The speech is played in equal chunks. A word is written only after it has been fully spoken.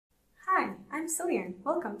Ciliann.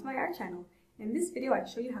 Welcome to my art channel. In this video I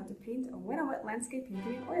show you how to paint a wet landscape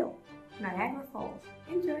painting in oil, Niagara Falls.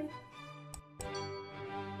 Enjoy!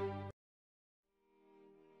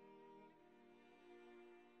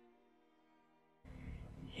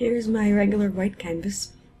 Here's my regular white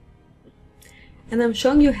canvas, and I'm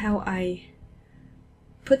showing you how I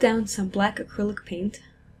put down some black acrylic paint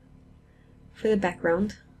for the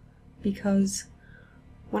background, because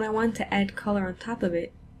when I want to add color on top of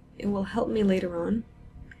it, it will help me later on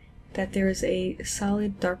that there is a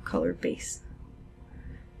solid dark color base.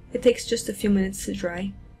 It takes just a few minutes to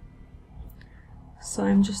dry, so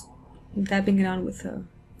I'm just dabbing it on with a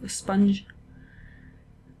sponge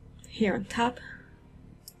here on top,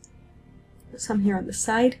 some here on the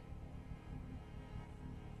side,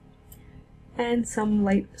 and some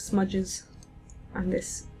light smudges on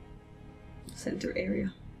this center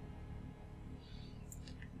area.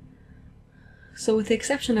 So with the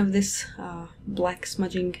exception of this black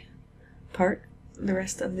smudging part, the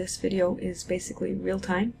rest of this video is basically real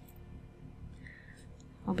time.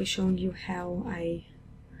 I'll be showing you how I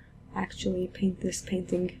actually paint this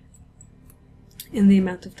painting in the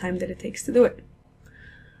amount of time that it takes to do it.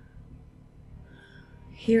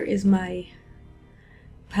 Here is my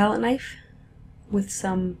palette knife with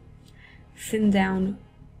some thinned down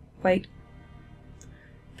white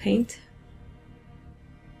paint.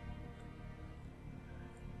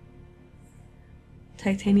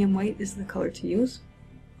 Titanium white is the color to use.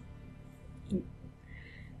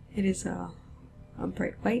 It is a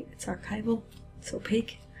bright white, it's archival, it's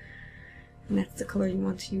opaque, and that's the color you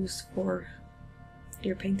want to use for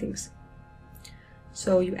your paintings.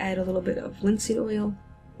 So you add a little bit of linseed oil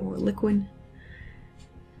or liquid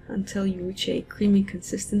until you reach a creamy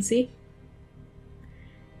consistency,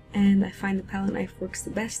 and I find the palette knife works the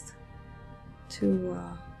best to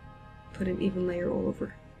put an even layer all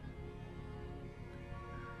over.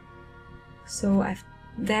 So I've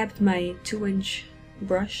dabbed my 2-inch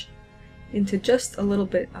brush into just a little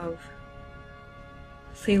bit of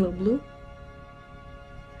phthalo blue,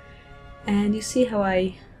 and you see how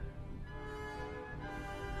I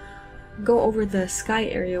go over the sky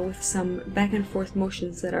area with some back and forth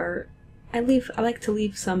motions that are, I like to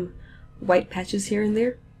leave some white patches here and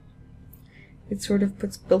there. It sort of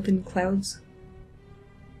puts built-in clouds.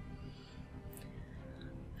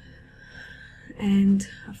 And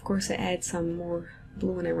of course I add some more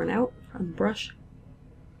blue when I run out on the brush,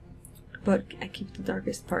 but I keep the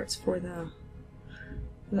darkest parts for the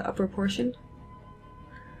upper portion,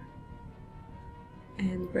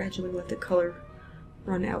 and gradually let the color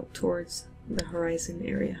run out towards the horizon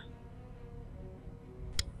area.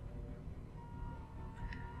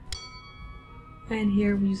 And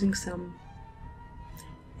here we're using some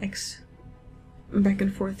back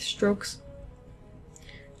and forth strokes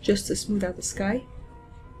just to smooth out the sky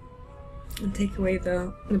and take away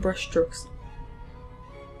the brush strokes.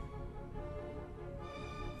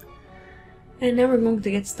 And now we're going to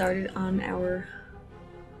get started on our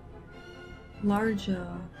large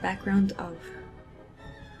background of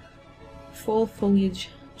fall foliage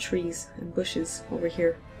trees and bushes over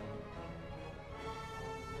here.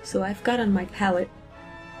 So I've got on my palette,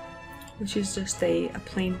 which is just a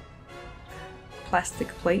plain plastic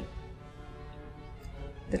plate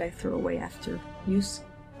that I throw away after use.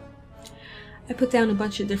 I put down a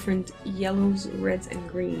bunch of different yellows, reds, and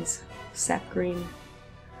greens. Sap green,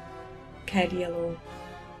 cad yellow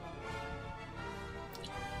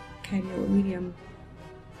medium,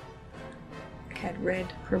 cad red,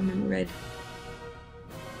 permanent red,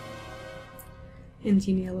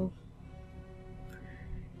 Indian yellow,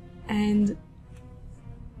 and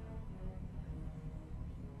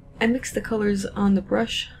I mix the colors on the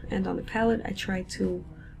brush and on the palette. I try to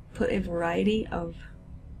put a variety of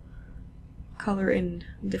color in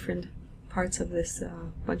different parts of this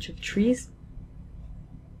bunch of trees.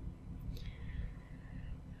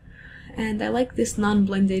 And I like this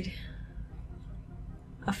non-blended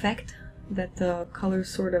effect that the colors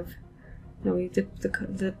sort of, you dip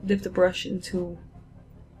the brush into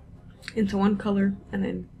one color and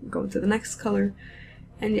then go into the next color,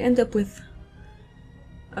 and you end up with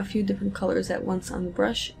a few different colors at once on the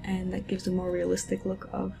brush, and that gives a more realistic look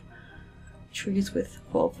of trees with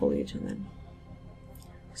fall foliage on them.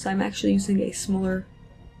 So I'm actually using a smaller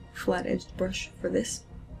flat-edged brush for this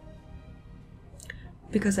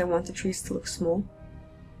because I want the trees to look small.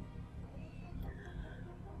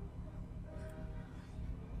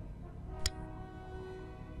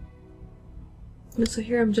 And so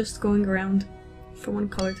here I'm just going around from one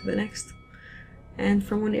color to the next and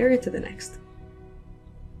from one area to the next.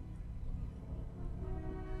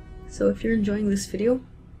 So if you're enjoying this video,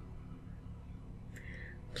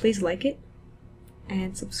 please like it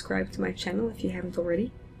and subscribe to my channel if you haven't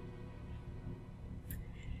already.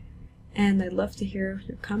 And I'd love to hear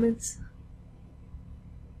your comments.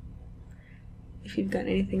 If you've got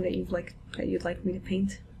anything that you'd like me to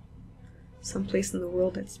paint, someplace in the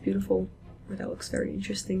world that's beautiful or that looks very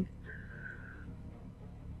interesting,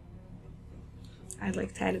 I'd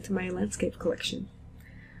like to add it to my landscape collection.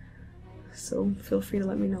 So feel free to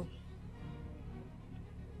let me know.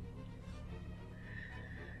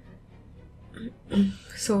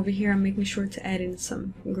 So over here I'm making sure to add in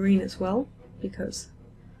some green as well, because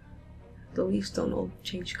the leaves don't all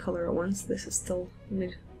change color at once. This is still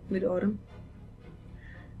mid-autumn,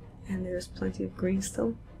 and there's plenty of green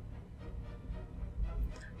still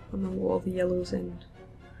among all the yellows and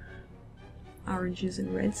oranges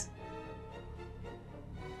and reds.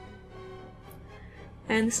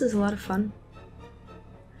 And this is a lot of fun.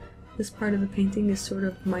 This part of the painting is sort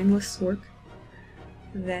of mindless work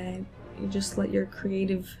that you just let your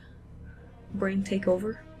creative brain take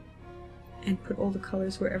over and put all the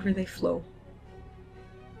colors wherever they flow.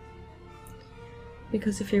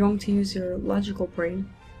 Because if you're going to use your logical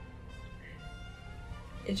brain,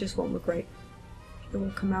 it just won't look right. It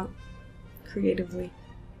will come out creatively.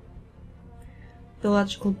 The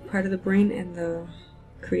logical part of the brain and the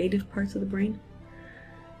creative parts of the brain,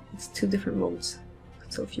 it's two different modes.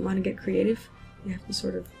 So if you want to get creative, you have to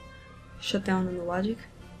sort of shut down on the logic,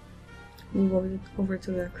 move over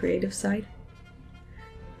to the creative side,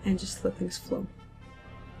 and just let things flow.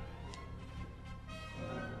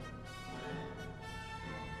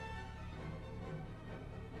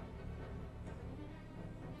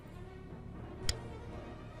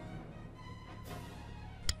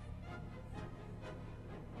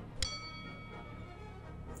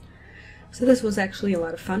 So this was actually a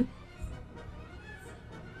lot of fun.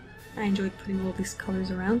 I enjoyed putting all these colors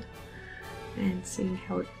around and seeing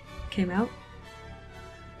how it came out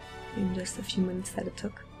in just a few minutes that it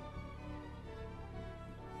took.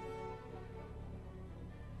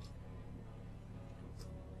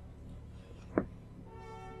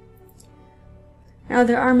 Now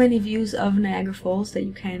there are many views of Niagara Falls that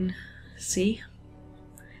you can see,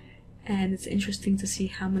 and it's interesting to see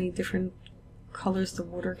how many different colors the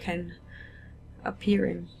water can appear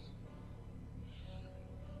in,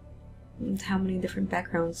 and how many different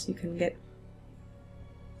backgrounds you can get.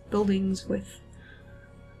 Buildings with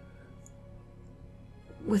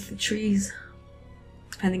the trees,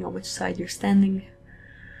 depending on which side you're standing,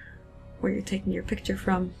 where you're taking your picture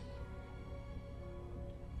from.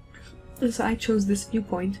 And so I chose this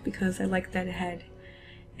viewpoint because I liked that it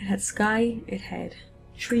had sky, it had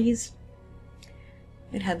trees,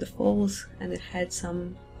 it had the falls, and it had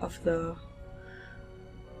some of the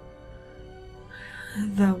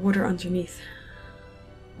water underneath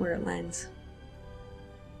where it lands.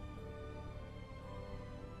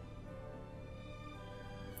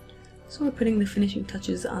 So we're putting the finishing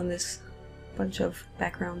touches on this bunch of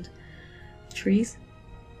background trees,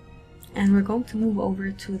 and we're going to move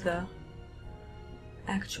over to the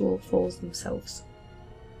actual falls themselves.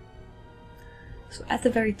 So at the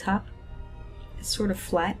very top, it's sort of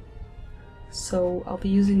flat, so I'll be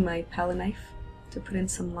using my palette knife to put in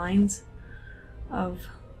some lines of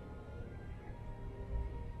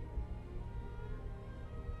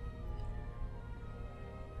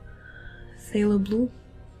phthalo blue,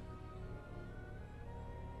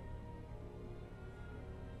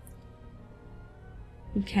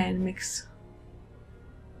 you can mix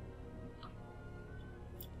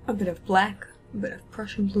a bit of black, a bit of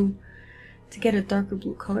Prussian blue to get a darker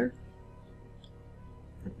blue color,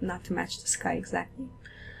 not to match the sky exactly.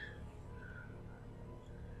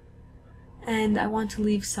 And I want to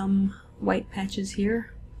leave some white patches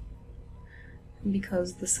here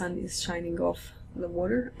because the sun is shining off the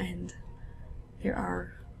water and there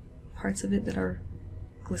are parts of it that are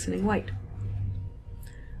glistening white.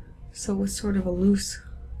 So it's sort of a loose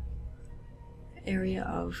area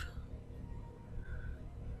of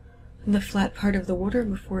the flat part of the water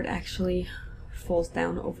before it actually falls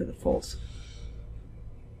down over the falls.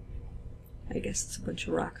 I guess it's a bunch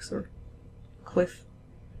of rocks or cliff.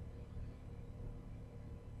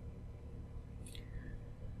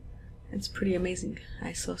 It's pretty amazing.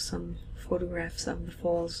 I saw some photographs of the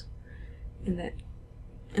falls in the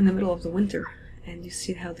middle of the winter, and you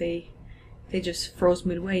see how they just froze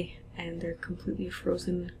midway, and they're completely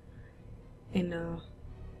frozen in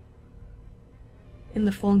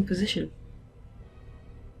the falling position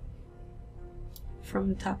from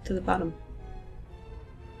the top to the bottom.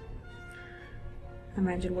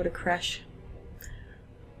 Imagine what a crash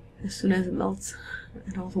as soon as it melts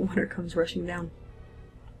and all the water comes rushing down.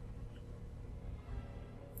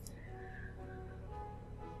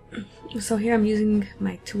 So here I'm using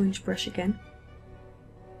my 2-inch brush again,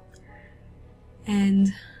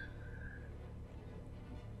 and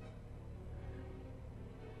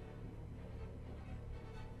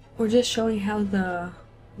we're just showing how the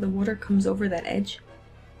water comes over that edge.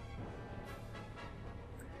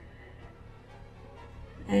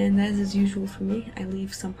 And as is usual for me, I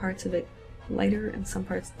leave some parts of it lighter and some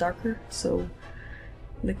parts darker, so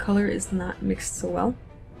the color is not mixed so well.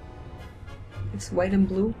 It's white and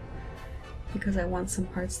blue because I want some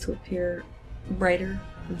parts to appear brighter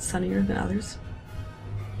and sunnier than others.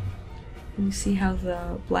 And you see how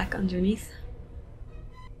the black underneath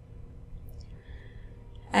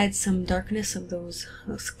adds some darkness of those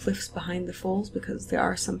cliffs behind the falls, because there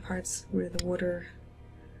are some parts where the water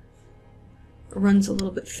runs a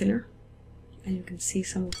little bit thinner and you can see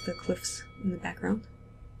some of the cliffs in the background.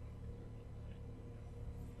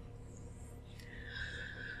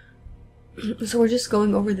 So we're just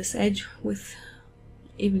going over this edge with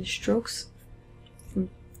even strokes from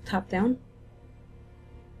top down.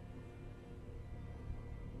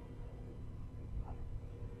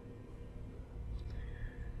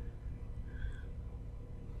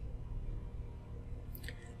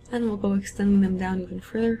 And we'll go extending them down even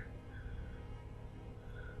further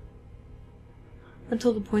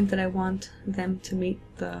until the point that I want them to meet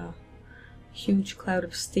the huge cloud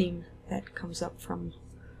of steam that comes up from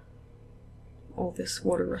all this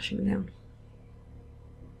water rushing down.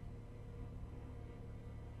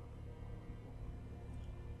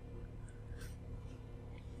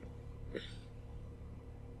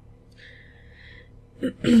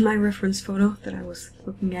 My reference photo that I was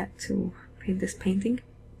looking at to paint this painting,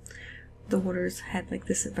 the waters had like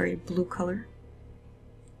this very blue color.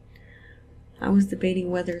 I was debating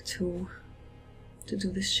whether to do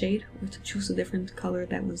this shade or to choose a different color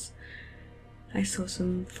that was... I saw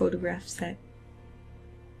some photographs that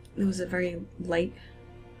it was a very light,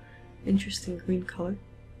 interesting green color,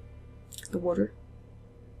 the water,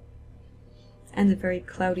 and a very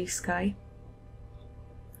cloudy sky,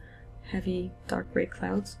 heavy dark gray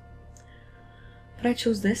clouds. But I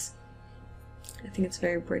chose this. I think it's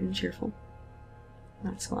very bright and cheerful,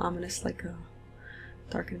 not so ominous like a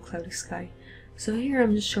dark and cloudy sky. So here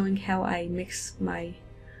I'm just showing how I mix my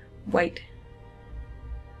white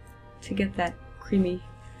to get that creamy,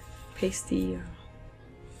 pasty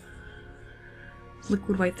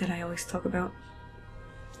liquid white that I always talk about.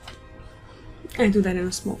 I do that in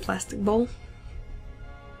a small plastic bowl.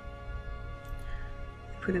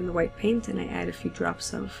 I put in the white paint and I add a few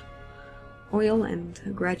drops of oil and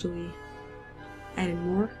gradually add in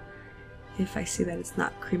more if I see that it's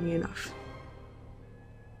not creamy enough.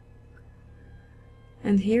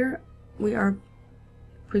 And here we are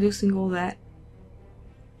producing all that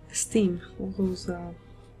steam, all those I'm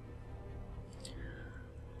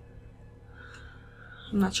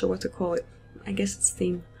not sure what to call it. I guess it's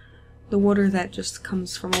steam. The water that just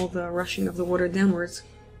comes from all the rushing of the water downwards.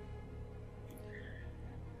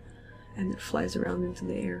 And it flies around into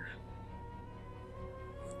the air.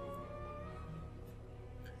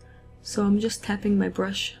 So I'm just tapping my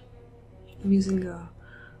brush. I'm using a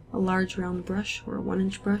large round brush or a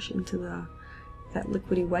 1-inch brush into that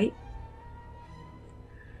liquidy white.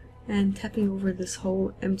 And tapping over this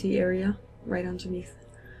whole empty area right underneath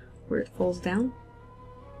where it falls down.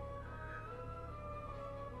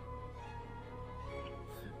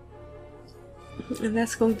 And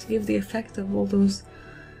that's going to give the effect of all those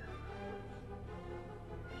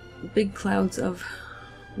big clouds of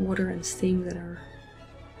water and steam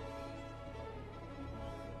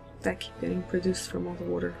that keep getting produced from all the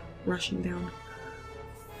water rushing down.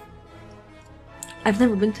 I've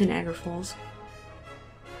never been to Niagara Falls,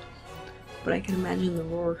 but I can imagine the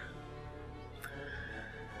roar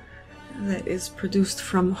that is produced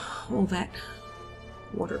from all that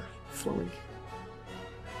water flowing.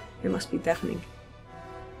 It must be deafening.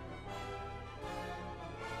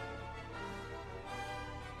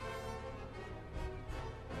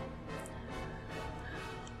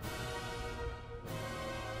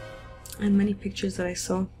 And many pictures that I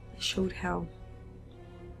saw showed how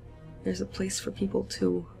there's a place for people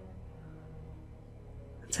to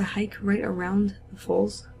hike right around the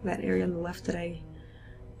falls. That area on the left that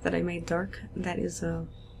I made dark, that is an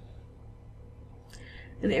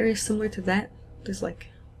area similar to that. There's like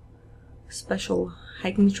special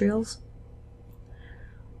hiking trails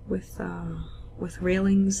with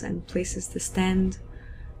railings and places to stand,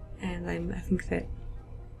 and I think that,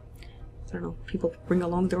 I don't know, people bring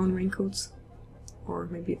along their own raincoats, or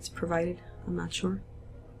maybe it's provided, I'm not sure.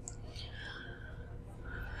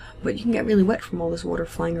 But you can get really wet from all this water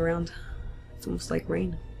flying around. It's almost like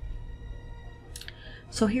rain.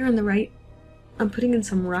 So here on the right, I'm putting in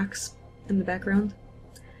some rocks in the background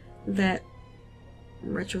that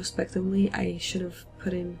retrospectively I should have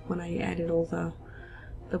put in when I added all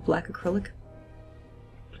the black acrylic,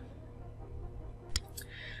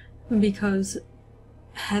 because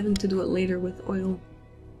having to do it later with oil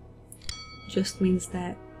just means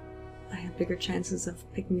that I have bigger chances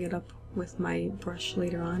of picking it up with my brush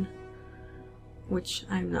later on, which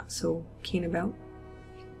I'm not so keen about.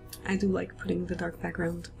 I do like putting the dark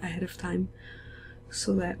background ahead of time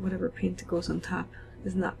so that whatever paint goes on top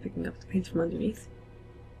is not picking up the paint from underneath.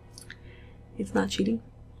 It's not cheating.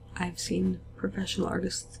 I've seen professional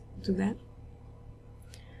artists do that.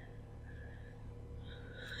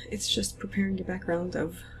 It's just preparing your background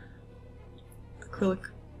of acrylic,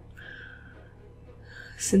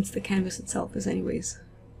 since the canvas itself is anyways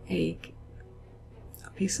a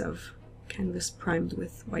piece of canvas primed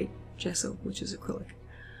with white gesso, which is acrylic.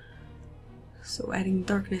 So adding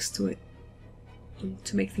darkness to it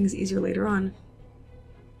to make things easier later on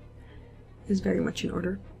is very much in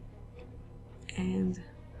order. And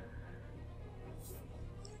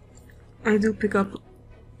I do pick up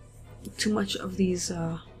too much of these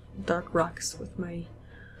dark rocks with my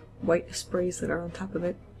white sprays that are on top of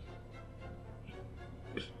it,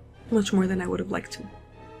 much more than I would have liked to.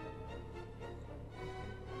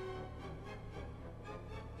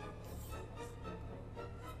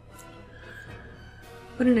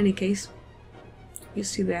 But in any case, you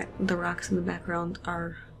see that the rocks in the background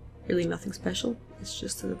are really nothing special. It's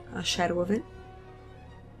just a shadow of it.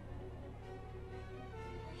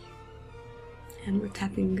 And we're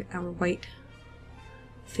tapping our white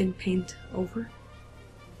thin paint over.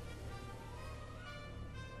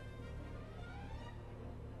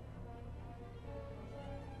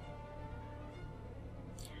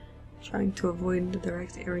 Trying to avoid the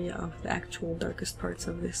direct area of the actual darkest parts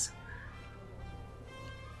of this.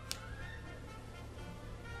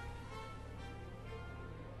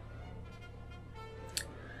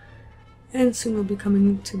 And soon we'll be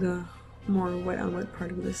coming to the more wet on wet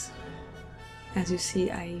part of this. As you see,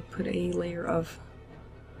 I put a layer of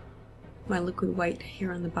my liquid white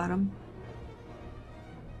here on the bottom.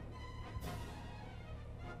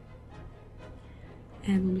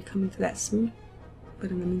 And we'll be coming to that soon.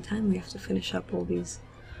 But in the meantime, we have to finish up all this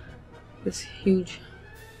huge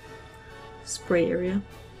spray area.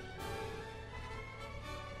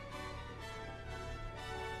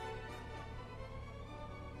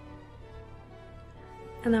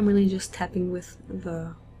 And I'm really just tapping with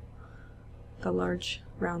the large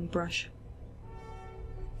round brush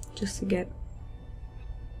just to get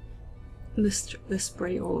this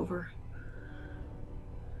spray all over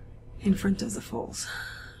in front of the falls.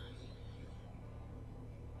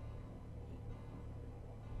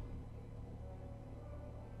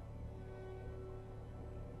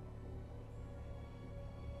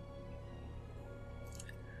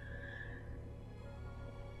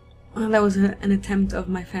 That was an attempt of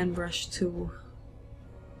my fan brush to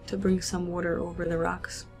bring some water over the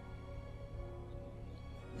rocks,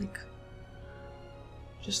 like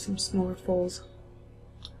just some smaller falls.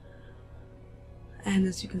 And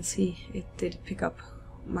as you can see, it did pick up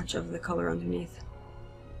much of the color underneath,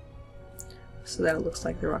 so that it looks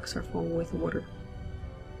like the rocks are full with water.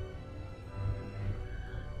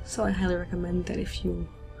 So I highly recommend that if you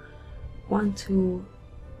want to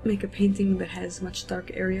make a painting that has much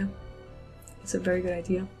dark area, it's a very good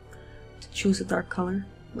idea to choose a dark color,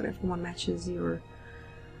 whatever one matches your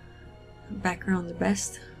background the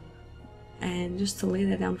best, and just to lay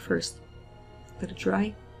that down first, let it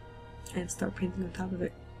dry, and start painting on top of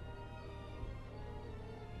it.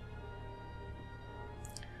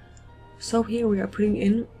 So here we are putting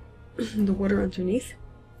in the water underneath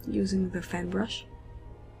using the fan brush,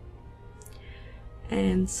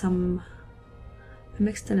 and I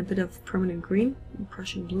mixed in a bit of permanent green,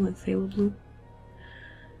 Prussian blue and phthalo blue.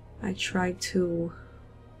 I tried to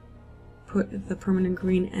put the permanent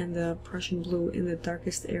green and the Prussian blue in the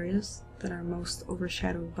darkest areas that are most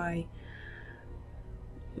overshadowed by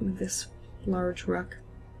this large rock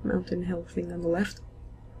mountain hill thing on the left.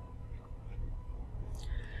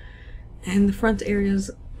 And the front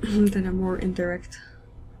areas that are more in direct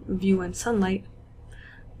view and sunlight,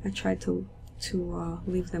 I tried to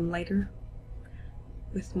leave them lighter,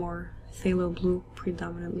 with more phthalo blue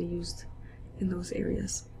predominantly used in those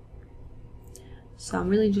areas. So I'm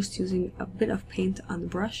really just using a bit of paint on the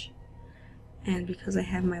brush, and because I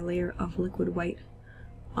have my layer of liquid white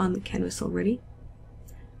on the canvas already,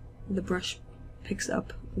 the brush picks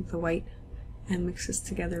up the white and mixes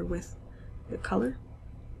together with the color,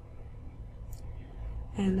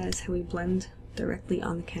 and that is how we blend directly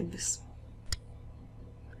on the canvas.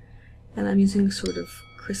 and I'm using sort of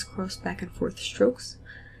crisscross back and forth strokes,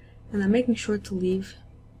 and I'm making sure to leave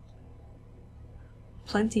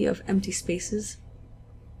plenty of empty spaces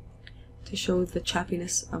to show the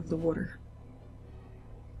choppiness of the water.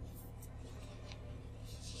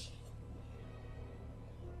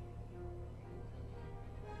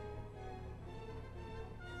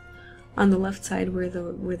 On the left side where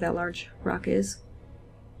that large rock is,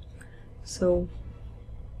 so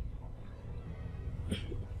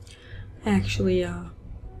I actually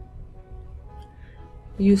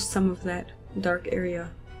used some of that dark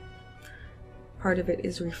area. Part of it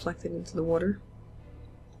is reflected into the water.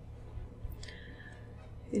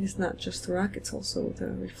 It is not just the rock, it's also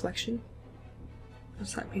the reflection.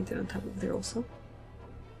 So I painted on top of there also.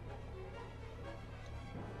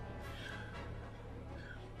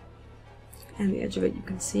 And the edge of it, you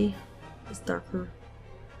can see, is darker.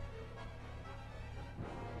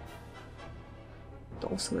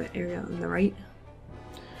 Also that area on the right,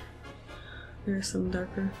 there's some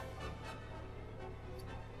darker.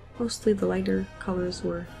 Mostly the lighter colors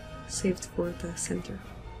were saved for the center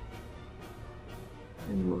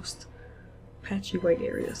and the most patchy white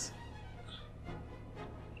areas.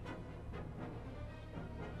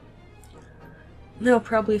 Now,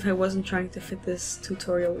 probably if I wasn't trying to fit this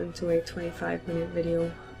tutorial into a 25-minute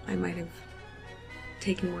video, I might have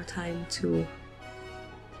taken more time to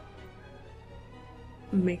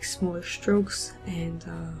make smaller strokes and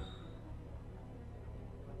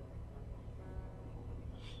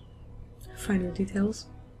finer details,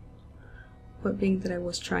 but being that I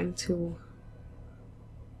was trying to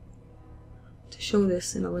show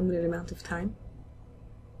this in a limited amount of time,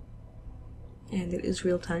 and it is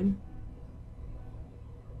real time,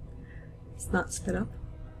 it's not sped up,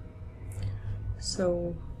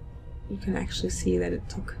 so you can actually see that it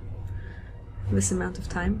took this amount of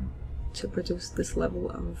time to produce this level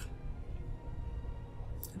of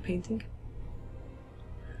a painting.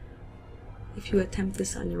 If you attempt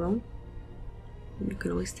this on your own, you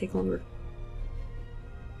can always take longer.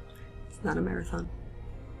 It's not a marathon.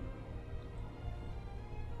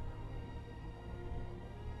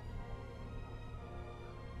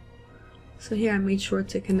 So here I made sure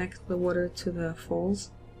to connect the water to the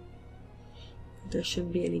falls. There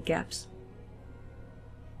shouldn't be any gaps.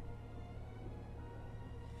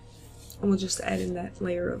 And we'll just add in that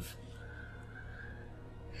layer of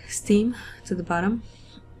steam to the bottom.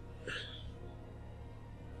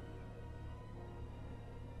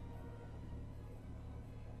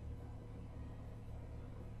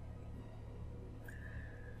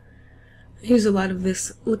 I use a lot of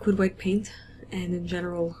this liquid white paint, and in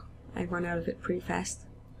general I run out of it pretty fast,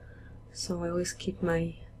 so I always keep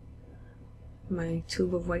my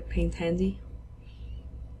tube of white paint handy,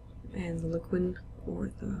 and the liquid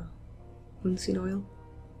or the linseed oil,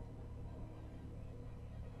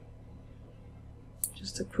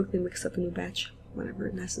 just to quickly mix up a new batch whenever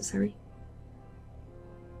necessary.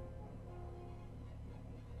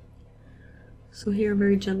 So here,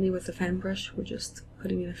 very gently with the fan brush, we're just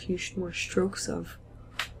putting in a few more strokes of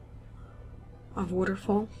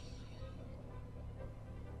waterfall.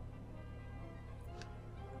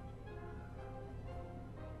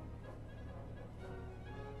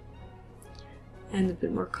 And a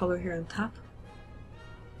bit more color here on top.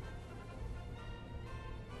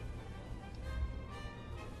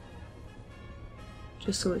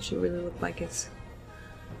 Just so it should really look like it's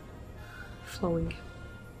flowing.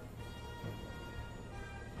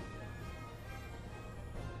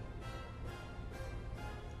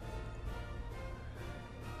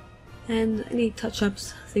 And any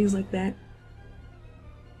touch-ups, things like that,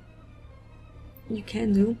 you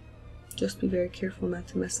can do. Just be very careful not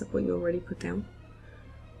to mess up what you already put down,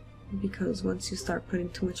 because once you start putting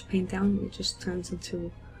too much paint down, it just turns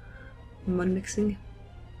into mud mixing.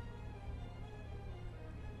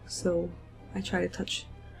 So I try to touch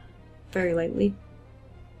very lightly,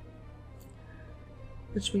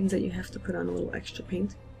 which means that you have to put on a little extra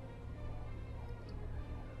paint,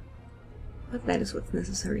 but that is what's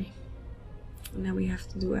necessary. Now we have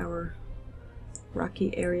to do our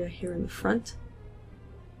rocky area here in the front,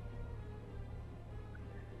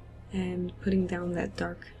 and putting down that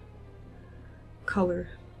dark color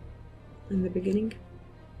in the beginning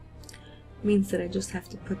means that I just have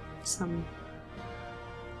to put some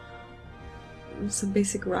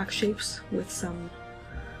basic rock shapes with some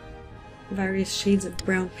various shades of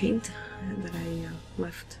brown paint that I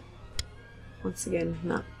left, once again,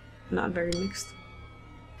 not very mixed.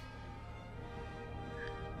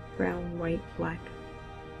 Brown, white, black,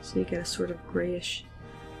 so you get a sort of grayish,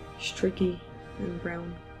 streaky, and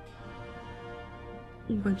brown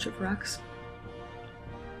bunch of rocks.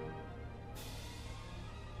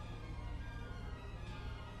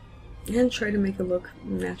 And try to make it look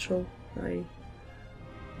natural by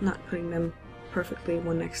not putting them perfectly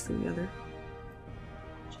one next to the other.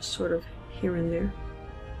 Just sort of here and there.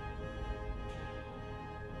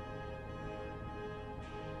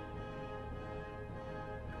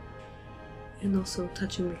 And also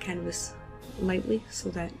touching the canvas lightly so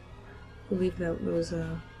that you leave those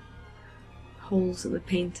holes in the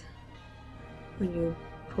paint when you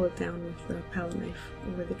pull it down with the palette knife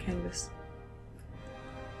over the canvas.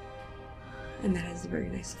 And that has a very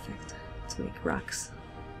nice effect to make rocks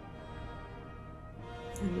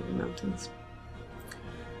and even mountains.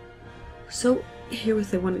 So here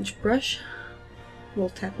with a 1-inch brush, we'll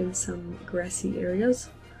tap in some grassy areas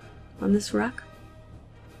on this rock.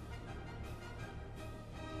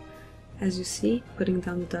 As you see, putting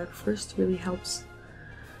down the dark first really helps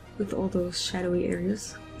with all those shadowy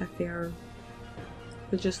areas that they're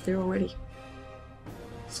just there already.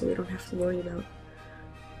 So we don't have to worry about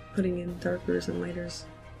putting in darkers and lighters.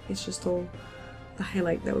 It's just all the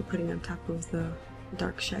highlight that we're putting on top of the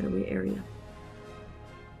dark shadowy area.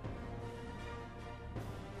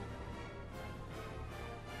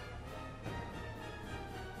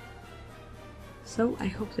 So I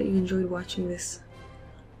hope that you enjoyed watching this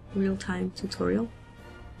real-time tutorial.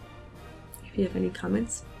 If you have any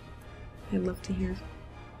comments, I'd love to hear.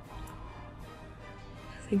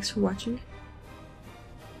 Thanks for watching.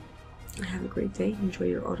 Have a great day. Enjoy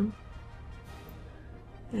your autumn.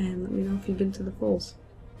 And let me know if you've been to the falls.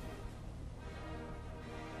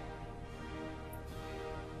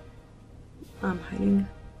 I'm hiding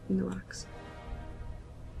in the rocks.